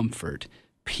 comfort,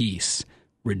 peace,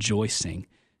 rejoicing.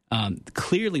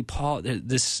 Clearly, Paul,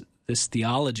 this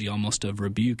theology almost of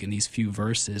rebuke in these few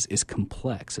verses is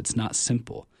complex. It's not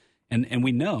simple. And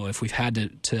we know if we've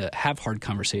had to have hard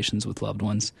conversations with loved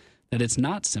ones that it's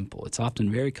not simple. It's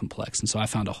often very complex. And so I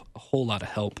found a whole lot of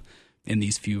help in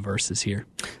these few verses here.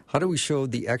 How do we show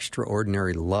the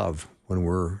extraordinary love when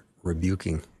we're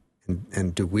rebuking?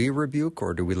 And do we rebuke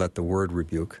or do we let the word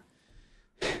rebuke?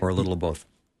 Or a little of both?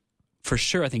 For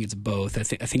sure, I think it's both. I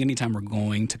think anytime we're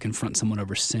going to confront someone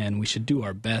over sin, we should do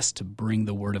our best to bring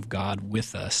the Word of God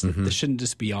with us. Mm-hmm. This shouldn't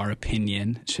just be our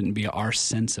opinion. It shouldn't be our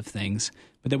sense of things,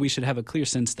 but that we should have a clear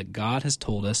sense that God has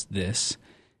told us this,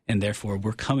 and therefore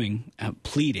we're coming,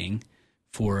 pleading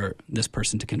for this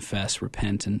person to confess,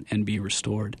 repent, and be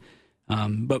restored.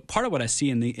 But part of what I see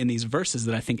in these verses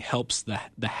that I think helps the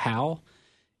how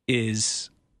is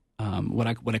what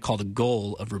I call the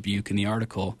goal of rebuke in the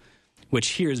article,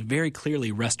 which here is very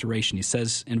clearly restoration. He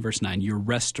says in verse 9, your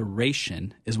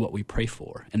restoration is what we pray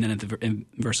for. And then in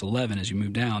verse 11, as you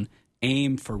move down,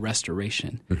 aim for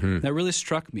restoration. Mm-hmm. That really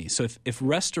struck me. So if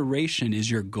restoration is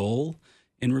your goal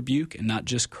in rebuke and not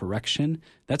just correction,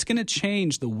 that's going to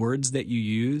change the words that you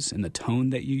use and the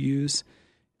tone that you use.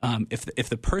 If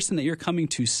the person that you're coming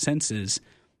to senses,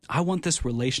 I want this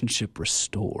relationship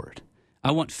restored.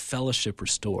 I want fellowship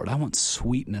restored. I want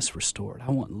sweetness restored.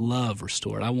 I want love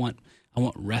restored. I want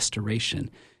restoration.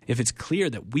 If it's clear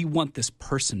that we want this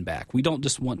person back, we don't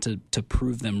just want to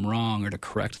prove them wrong or to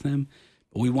correct them,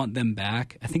 but we want them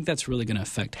back, I think that's really going to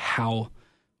affect how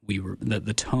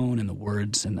the tone and the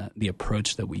words and the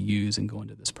approach that we use and go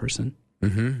into this person.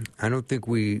 Mm-hmm. I don't think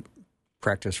we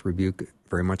practice rebuke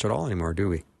very much at all anymore, do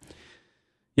we?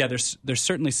 Yeah, there's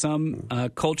certainly some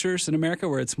cultures in America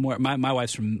where it's more. My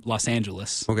wife's from Los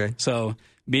Angeles, okay. So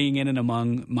being in and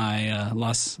among my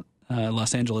Los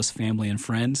Angeles family and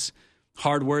friends,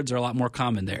 hard words are a lot more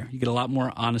common there. You get a lot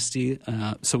more honesty.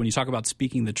 So when you talk about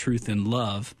speaking the truth in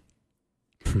love,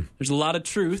 there's a lot of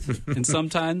truth and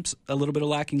sometimes a little bit of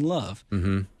lacking love.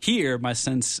 Mm-hmm. Here, my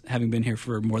sense, having been here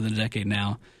for more than a decade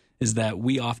now, is that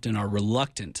we often are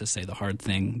reluctant to say the hard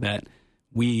thing, that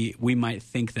we might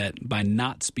think that by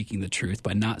not speaking the truth,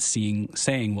 by not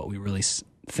saying what we really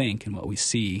think and what we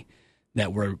see,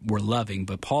 that we're loving.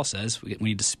 But Paul says we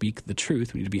need to speak the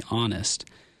truth. We need to be honest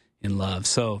in love.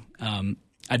 So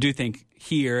I do think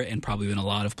here and probably in a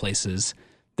lot of places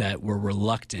that we're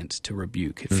reluctant to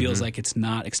rebuke. It feels like it's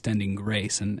not extending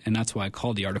grace. And that's why I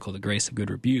called the article The Grace of Good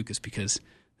Rebuke, is because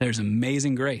there's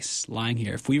amazing grace lying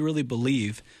here. If we really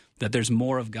believe that there's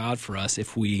more of God for us,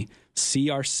 if we see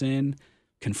our sin,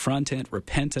 confront it,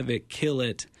 repent of it, kill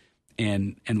it,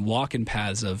 and walk in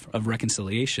paths of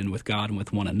reconciliation with God and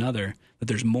with one another, that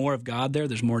there's more of God there,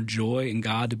 there's more joy in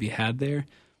God to be had there,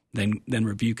 then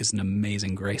rebuke is an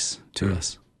amazing grace to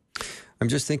us. I'm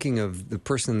just thinking of the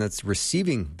person that's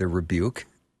receiving the rebuke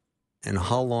and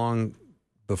how long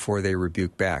before they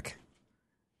rebuke back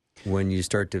when you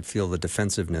start to feel the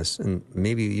defensiveness. And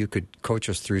maybe you could coach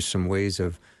us through some ways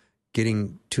of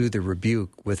getting to the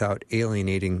rebuke without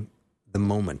alienating the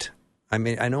moment? I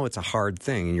mean, I know it's a hard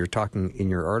thing, and you're talking in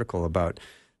your article about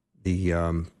the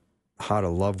how to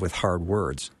love with hard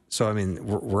words. So, I mean,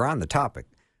 we're on the topic,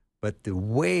 but the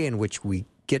way in which we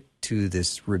get to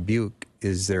this rebuke,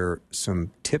 is there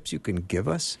some tips you can give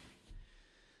us?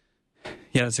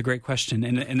 Yeah, that's a great question.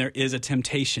 And there is a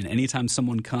temptation. Anytime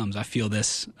someone comes, I feel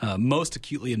this most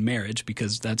acutely in marriage,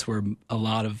 because that's where a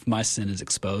lot of my sin is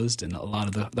exposed and a lot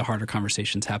of the harder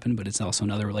conversations happen, but it's also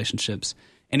in other relationships.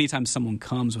 Anytime someone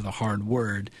comes with a hard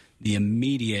word, the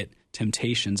immediate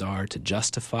temptations are to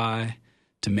justify,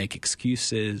 to make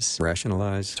excuses,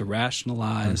 Rationalize.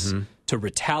 to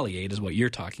retaliate is what you're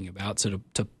talking about. So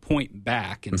to point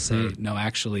back and say, no,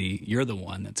 actually, you're the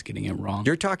one that's getting it wrong.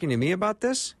 You're talking to me about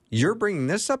this? You're bringing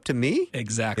this up to me?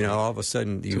 Exactly. You know, all of a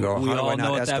sudden you go, we how do all I know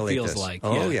not what that escalate feels this? like.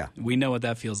 Oh, yeah. We know what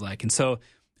that feels like. And so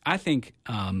I think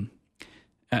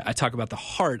I talk about the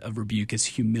heart of rebuke is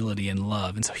humility and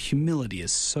love. And so humility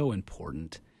is so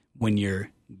important when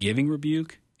you're giving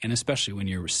rebuke and especially when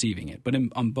you're receiving it. But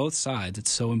on both sides,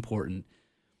 it's so important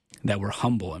that we're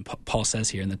humble. And Paul says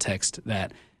here in the text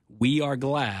that we are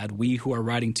glad, we who are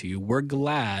writing to you, we're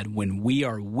glad when we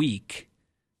are weak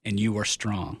and you are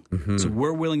strong. So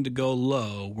we're willing to go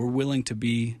low. We're willing to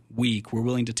be weak. We're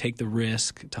willing to take the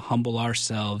risk, to humble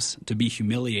ourselves, to be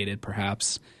humiliated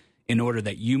perhaps, in order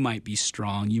that you might be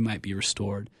strong, you might be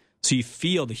restored. So you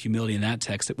feel the humility in that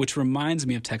text, which reminds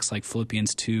me of texts like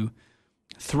Philippians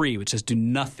 2:3, which says, do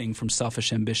nothing from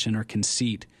selfish ambition or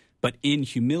conceit, but in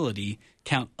humility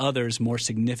count others more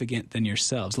significant than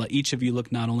yourselves. Let each of you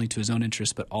look not only to his own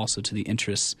interests, but also to the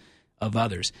interests of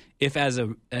others. If as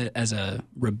a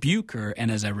rebuker and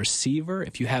as a receiver,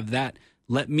 if you have that,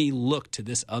 let me look to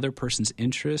this other person's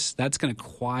interests, that's going to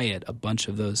quiet a bunch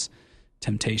of those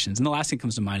temptations. And the last thing that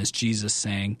comes to mind is Jesus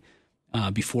saying,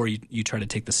 before you try to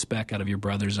take the speck out of your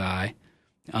brother's eye,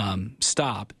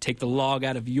 stop, take the log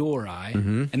out of your eye.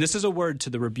 And this is a word to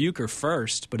the rebuker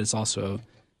first, but it's also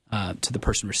to the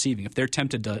person receiving. If they're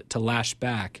tempted to lash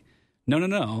back,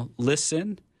 no,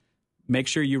 listen, make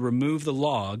sure you remove the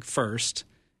log first,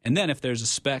 and then if there's a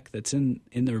speck that's in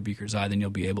the rebuker's eye, then you'll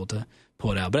be able to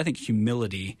pull it out. But I think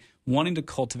humility, wanting to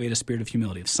cultivate a spirit of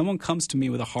humility. If someone comes to me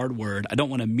with a hard word, I don't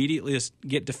want to immediately just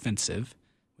get defensive,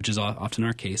 which is often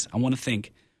our case. I want to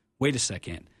think, wait a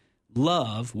second,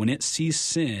 love, when it sees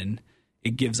sin,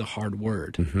 it gives a hard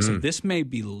word. So this may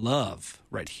be love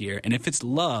right here. And if it's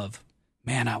love,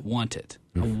 man, I want it.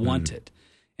 I want it.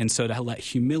 And so to let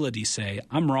humility say,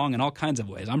 I'm wrong in all kinds of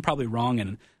ways. I'm probably wrong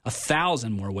in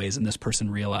 1,000 more ways than this person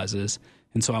realizes.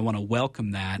 And so I want to welcome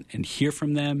that and hear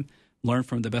from them, learn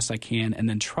from them the best I can, and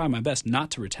then try my best not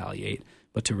to retaliate,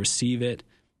 but to receive it,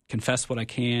 confess what I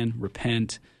can,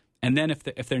 repent. And then if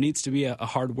there needs to be a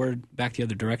hard word back the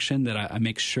other direction, that I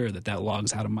make sure that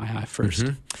log's out of my eye first.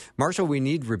 Marshall, we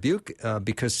need rebuke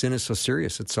because sin is so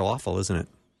serious. It's so awful, isn't it?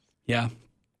 Yeah.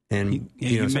 And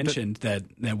you mentioned that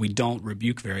we don't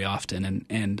rebuke very often,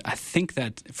 and I think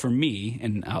that for me,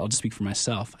 and I'll just speak for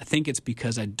myself, I think it's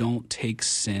because I don't take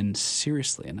sin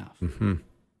seriously enough.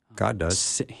 God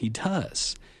does. He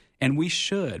does, and we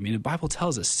should. I mean, the Bible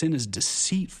tells us sin is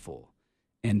deceitful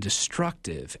and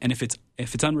destructive, and if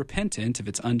it's unrepentant, if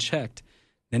it's unchecked,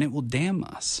 then it will damn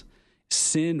us.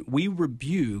 Sin, we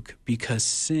rebuke because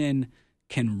sin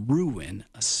can ruin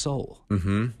a soul.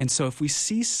 And so if we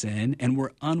see sin and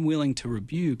we're unwilling to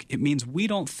rebuke, it means we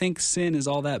don't think sin is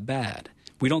all that bad.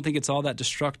 We don't think it's all that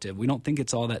destructive. We don't think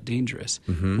it's all that dangerous.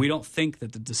 We don't think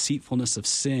that the deceitfulness of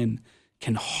sin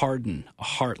can harden a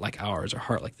heart like ours or a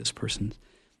heart like this person's.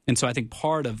 And so I think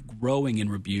part of growing in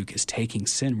rebuke is taking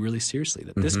sin really seriously,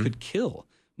 that this could kill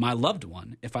my loved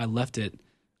one if I left it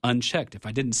unchecked, if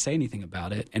I didn't say anything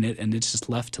about it, and it's just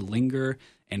left to linger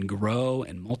and grow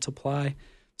and multiply.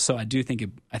 So I do think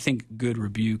I think good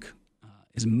rebuke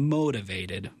is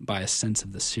motivated by a sense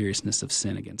of the seriousness of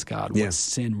sin against God, what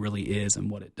sin really is and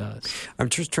what it does. I'm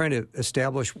just trying to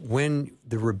establish when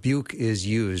the rebuke is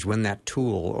used, when that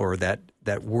tool or that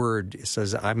word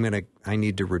says, I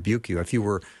need to rebuke you. If you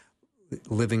were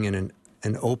living in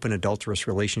an open adulterous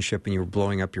relationship and you were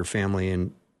blowing up your family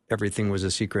and everything was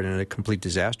a secret and a complete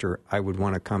disaster, I would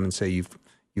want to come and say,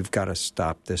 you've got to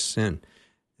stop this sin.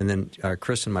 And then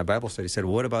Chris in my Bible study said,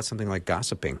 what about something like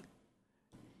gossiping?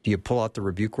 Do you pull out the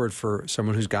rebuke word for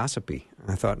someone who's gossipy?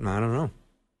 I thought, no, I don't know.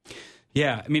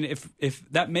 Yeah, I mean, if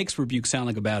that makes rebuke sound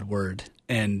like a bad word,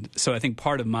 and so I think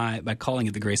part of by calling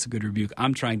it the grace of good rebuke,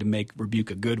 I'm trying to make rebuke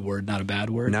a good word, not a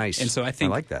bad word. Nice. And so I think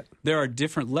I like that. There are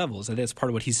different levels. I think that's part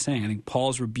of what he's saying. I think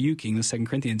Paul's rebuking the 2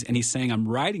 Corinthians, and he's saying, I'm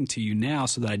writing to you now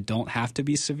so that I don't have to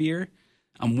be severe.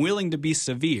 I'm willing to be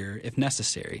severe if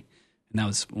necessary. And that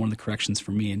was one of the corrections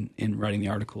for me in writing the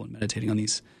article and meditating on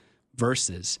these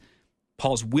verses.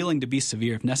 Paul's willing to be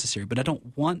severe if necessary, but I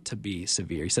don't want to be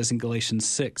severe. He says in Galatians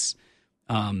 6,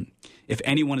 if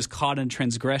anyone is caught in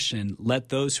transgression, let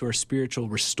those who are spiritual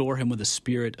restore him with a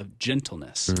spirit of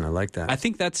gentleness. I like that. I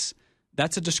think that's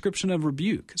a description of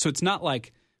rebuke. So it's not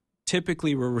like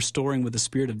typically we're restoring with a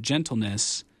spirit of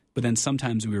gentleness, but then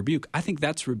sometimes we rebuke. I think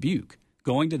that's rebuke,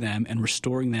 going to them and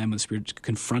restoring them with a spirit,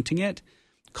 confronting it,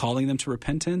 calling them to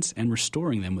repentance, and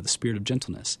restoring them with a spirit of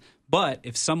gentleness. But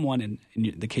if someone,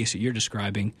 in the case that you're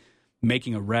describing,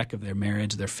 making a wreck of their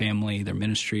marriage, their family, their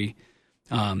ministry,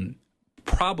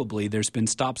 probably there's been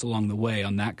stops along the way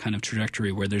on that kind of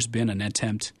trajectory where there's been an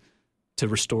attempt to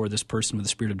restore this person with a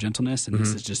spirit of gentleness, and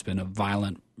this has just been a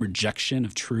violent rejection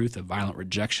of truth, a violent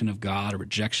rejection of God, a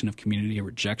rejection of community, a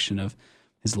rejection of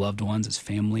his loved ones, his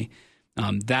family.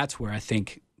 That's where I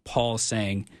think Paul's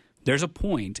saying there's a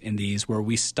point in these where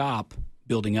we stop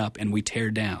building up and we tear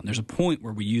down. There's a point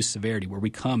where we use severity, where we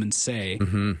come and say,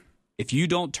 if you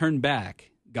don't turn back,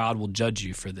 God will judge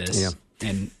you for this. Yeah.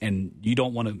 And you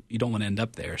don't want to end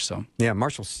up there. So yeah,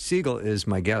 Marshall Siegel is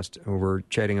my guest. We're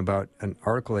chatting about an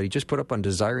article that he just put up on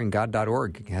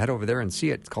desiringgod.org. Head over there and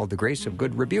see it. It's called The Grace of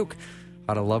Good Rebuke,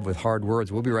 How to Love with Hard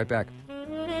Words. We'll be right back.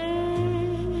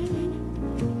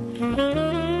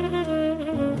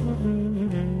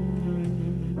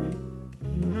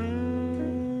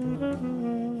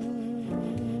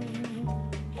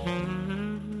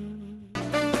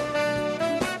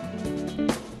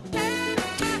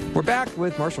 We're back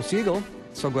with Marshall Siegel.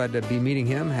 So glad to be meeting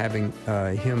him, having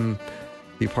him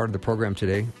be part of the program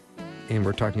today. And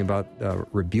we're talking about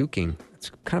rebuking. It's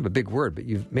kind of a big word, but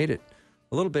you've made it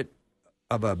a little bit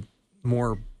of a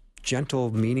more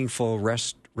gentle, meaningful,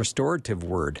 restorative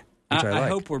word, which I like. I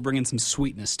hope we're bringing some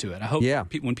sweetness to it. I hope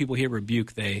when people hear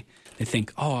rebuke, they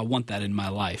think, oh, I want that in my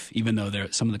life, even though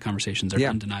some of the conversations are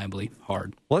undeniably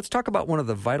hard. Well, let's talk about one of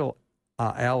the vital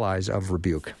allies of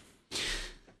rebuke.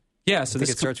 Yeah, so I think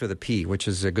it starts with a P, which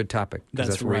is a good topic.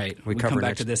 That's right. We come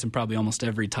back to this in probably almost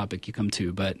every topic you come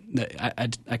to, but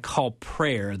I call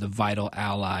prayer the vital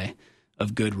ally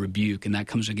of good rebuke, and that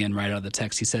comes again right out of the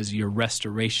text. He says, your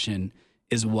restoration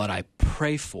is what I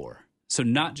pray for. So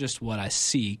not just what I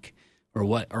seek or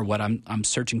what I'm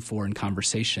searching for in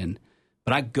conversation,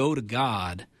 but I go to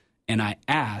God and I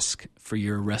ask for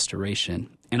your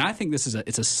restoration. And I think it's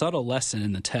a subtle lesson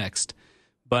in the text,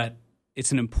 but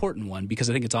it's an important one because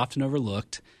I think it's often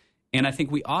overlooked. And I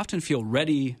think we often feel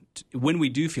ready when we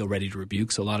do feel ready to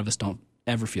rebuke. So a lot of us don't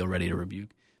ever feel ready to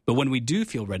rebuke. But when we do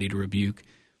feel ready to rebuke,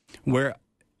 where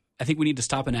I think we need to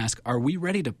stop and ask, are we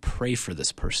ready to pray for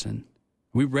this person?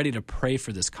 Are we ready to pray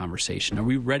for this conversation? Are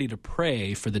we ready to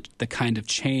pray for the kind of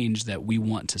change that we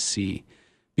want to see?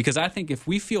 Because I think if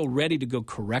we feel ready to go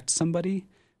correct somebody,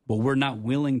 but we're not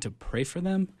willing to pray for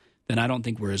them, then I don't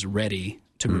think we're as ready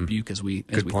to rebuke as we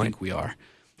think we are.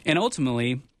 And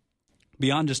ultimately,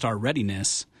 beyond just our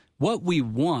readiness, what we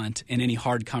want in any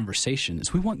hard conversation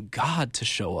is we want God to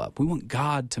show up. We want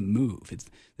God to move.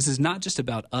 This is not just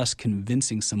about us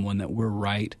convincing someone that we're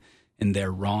right and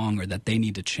they're wrong or that they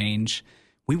need to change.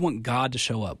 We want God to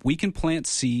show up. We can plant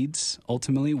seeds,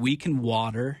 ultimately. We can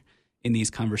water in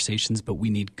these conversations, but we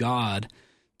need God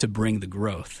to bring the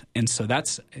growth. And so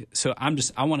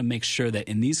I want to make sure that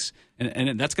in these,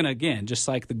 and that's going to, again, just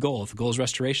like the goal, if the goal is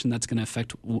restoration, that's going to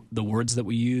affect the words that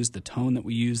we use, the tone that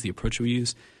we use, the approach we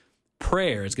use.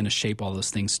 Prayer is going to shape all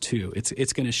those things too.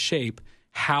 It's going to shape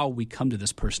how we come to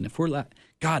this person. If we're like,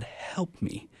 God, help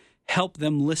me, help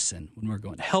them listen when we're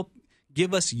going,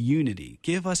 give us unity,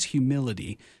 give us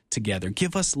humility together,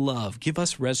 give us love, give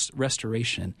us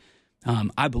restoration.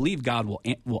 I believe God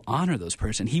will honor those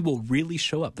prayers, and he will really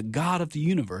show up. The God of the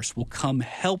universe will come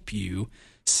help you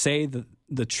say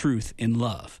the truth in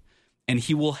love, and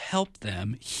he will help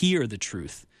them hear the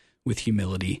truth with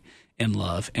humility and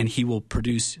love, and he will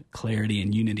produce clarity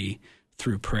and unity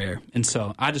through prayer. And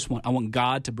so I want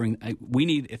God to bring,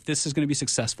 if this is going to be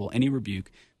successful, any rebuke,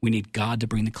 we need God to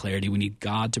bring the clarity, we need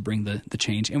God to bring the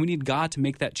change, and we need God to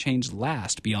make that change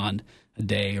last beyond a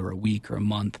day or a week or a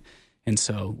month. And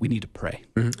so we need to pray.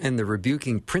 Mm-hmm. And the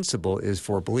rebuking principle is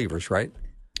for believers, right?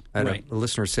 I had a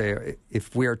listener say,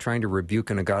 if we are trying to rebuke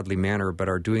in a godly manner, but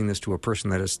are doing this to a person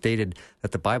that has stated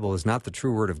that the Bible is not the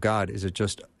true word of God,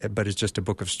 but it's just a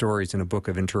book of stories and a book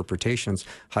of interpretations,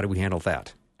 how do we handle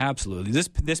that? Absolutely.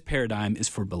 This paradigm is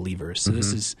for believers. So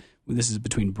this is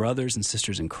between brothers and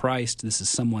sisters in Christ. This is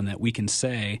someone that we can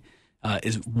say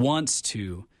wants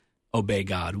to obey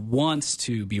God, wants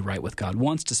to be right with God,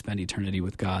 wants to spend eternity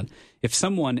with God. If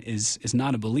someone is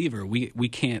not a believer, we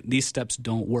can't, these steps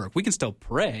don't work. We can still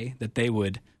pray that they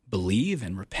would believe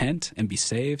and repent and be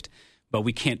saved, but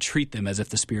we can't treat them as if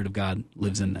the Spirit of God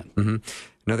lives in them. Mm-hmm.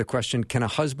 Another question, can a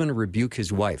husband rebuke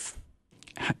his wife?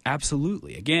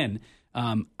 Absolutely. Again,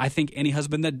 I think any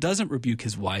husband that doesn't rebuke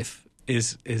his wife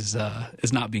is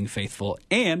not being faithful,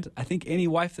 and I think any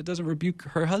wife that doesn't rebuke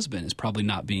her husband is probably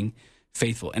not being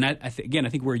faithful. And I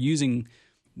think we're using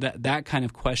that kind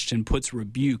of question puts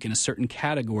rebuke in a certain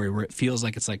category where it feels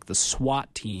like it's like the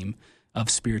SWAT team of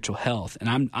spiritual health,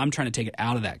 and I'm trying to take it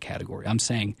out of that category. I'm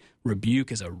saying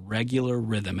rebuke is a regular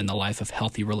rhythm in the life of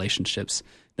healthy relationships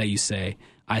that you say,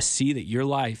 I see that your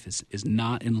life is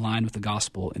not in line with the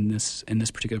gospel in this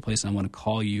particular place, and I want to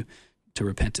call you to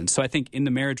repentance. So I think in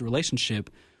the marriage relationship,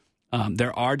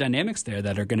 there are dynamics there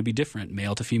that are going to be different: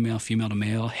 male to female, female to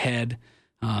male, head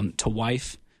to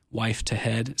wife, wife to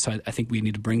head. So I think we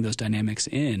need to bring those dynamics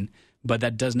in. But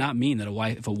that does not mean that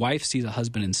if a wife sees a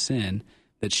husband in sin,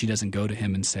 that she doesn't go to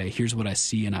him and say, here's what I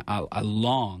see, and I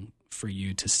long for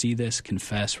you to see this,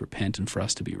 confess, repent, and for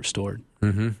us to be restored.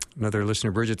 Mm-hmm. Another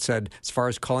listener, Bridget, said, as far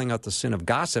as calling out the sin of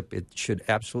gossip, it should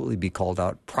absolutely be called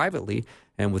out privately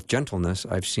and with gentleness.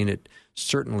 I've seen it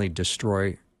certainly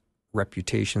destroy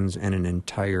reputations and an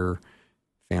entire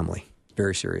family.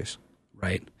 Very serious.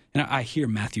 Right. And I hear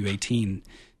Matthew 18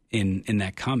 in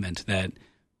that comment that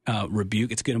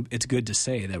rebuke, it's good to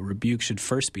say that rebuke should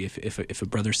first be, if a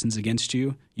brother sins against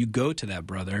you, you go to that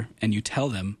brother and you tell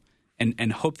them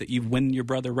and hope that you win your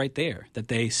brother right there, that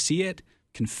they see it,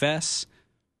 confess,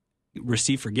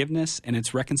 receive forgiveness, and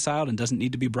it's reconciled and doesn't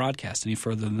need to be broadcast any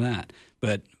further than that.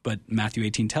 But Matthew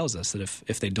 18 tells us that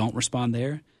if they don't respond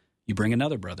there, you bring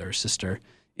another brother or sister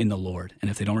in the Lord. And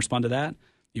if they don't respond to that,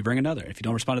 you bring another. If you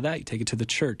don't respond to that, you take it to the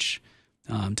church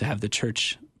to have the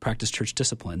church practice church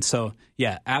discipline. So,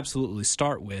 yeah, absolutely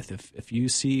start with if you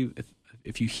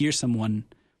hear someone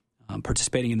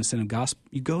participating in the sin of gospel,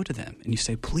 you go to them and you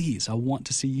say, please, I want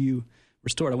to see you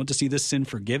restored. I want to see this sin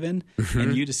forgiven,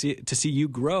 and you to see you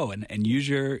grow and use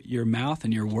your mouth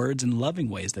and your words in loving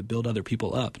ways that build other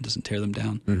people up and doesn't tear them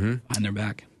down behind their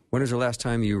back. When was the last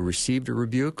time you received a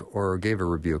rebuke or gave a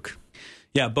rebuke?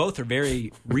 Yeah, both are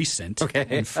very recent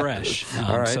and fresh.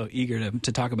 All right. So eager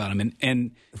to talk about them.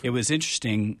 And it was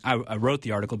interesting. I wrote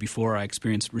the article before I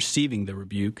experienced receiving the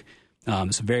rebuke.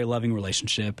 It's a very loving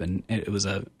relationship, and it was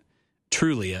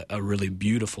truly a really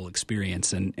beautiful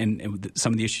experience. And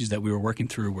some of the issues that we were working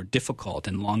through were difficult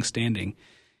and long-standing.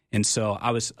 And so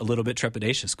I was a little bit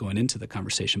trepidatious going into the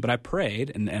conversation. But I prayed,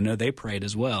 and I know they prayed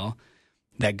as well,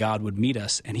 that God would meet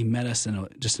us, and he met us in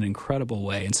just an incredible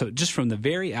way. And so just from the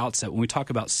very outset, when we talk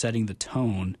about setting the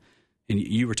tone, and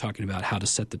you were talking about how to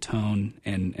set the tone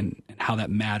and how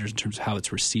that matters in terms of how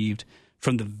it's received,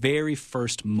 from the very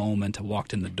first moment I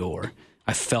walked in the door,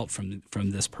 I felt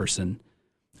from this person,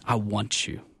 I want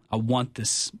you. I want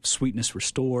this sweetness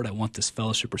restored. I want this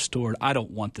fellowship restored. I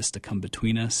don't want this to come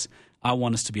between us. I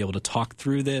want us to be able to talk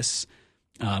through this,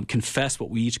 confess what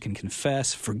we each can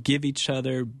confess, forgive each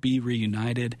other, be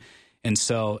reunited. And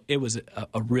so it was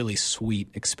a really sweet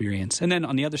experience. And then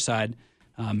on the other side,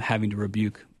 having to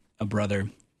rebuke a brother,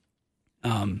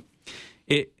 I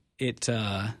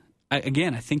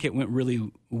think it went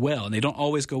really well. And they don't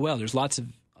always go well. There's lots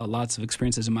of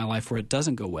experiences in my life where it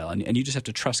doesn't go well. And you just have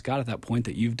to trust God at that point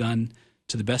that you've done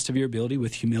to the best of your ability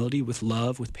with humility, with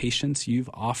love, with patience.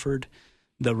 You've offered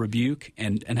the rebuke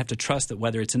and have to trust that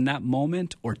whether it's in that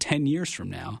moment or 10 years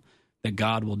from now, that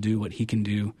God will do what he can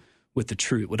do with the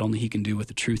truth, what only he can do with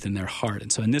the truth in their heart.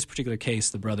 And so in this particular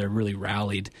case, the brother really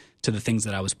rallied to the things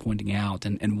that I was pointing out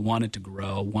and wanted to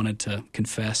grow, wanted to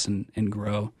confess and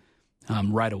grow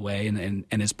right away and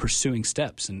is pursuing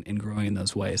steps in growing in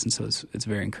those ways. And so it's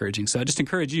very encouraging. So I just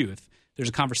encourage you, if there's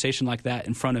a conversation like that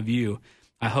in front of you,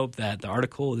 I hope that the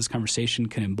article, this conversation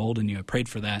can embolden you. I prayed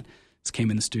for that. This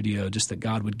came in the studio, just that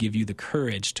God would give you the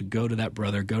courage to go to that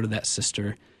brother, go to that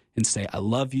sister, and say, I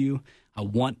love you, I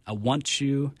want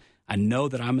you, I know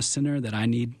that I'm a sinner, that I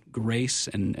need grace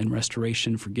and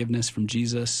restoration, forgiveness from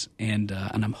Jesus, and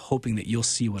I'm hoping that you'll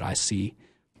see what I see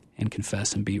and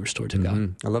confess and be restored to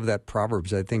God. I love that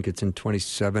Proverbs. I think it's in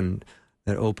 27,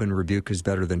 that open rebuke is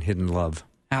better than hidden love.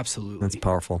 Absolutely. That's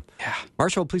powerful. Yeah.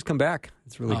 Marshall, please come back.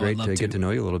 It's really great to get to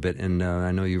know you a little bit, and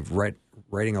I know you're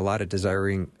writing a lot at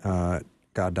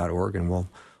desiringgod.org, and we'll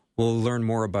learn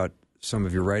more about some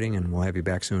of your writing, and we'll have you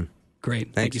back soon. Great.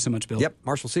 Thanks. Thank you so much, Bill. Yep.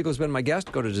 Marshall Segal has been my guest.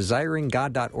 Go to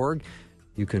desiringgod.org.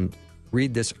 You can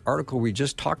read this article we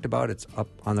just talked about. It's up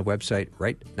on the website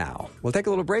right now. We'll take a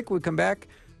little break. When we come back,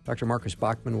 Dr. Marcus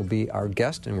Bachman will be our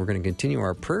guest, and we're going to continue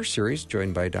our prayer series,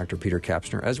 joined by Dr. Peter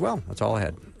Kapsner as well. That's all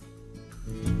ahead.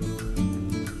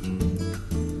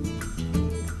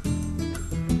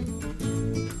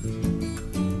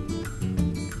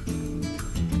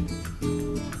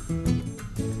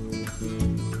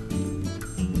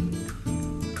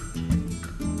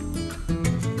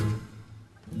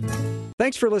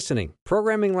 Thanks for listening.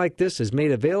 Programming like this is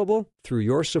made available through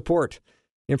your support.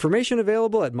 Information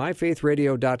available at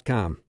myfaithradio.com.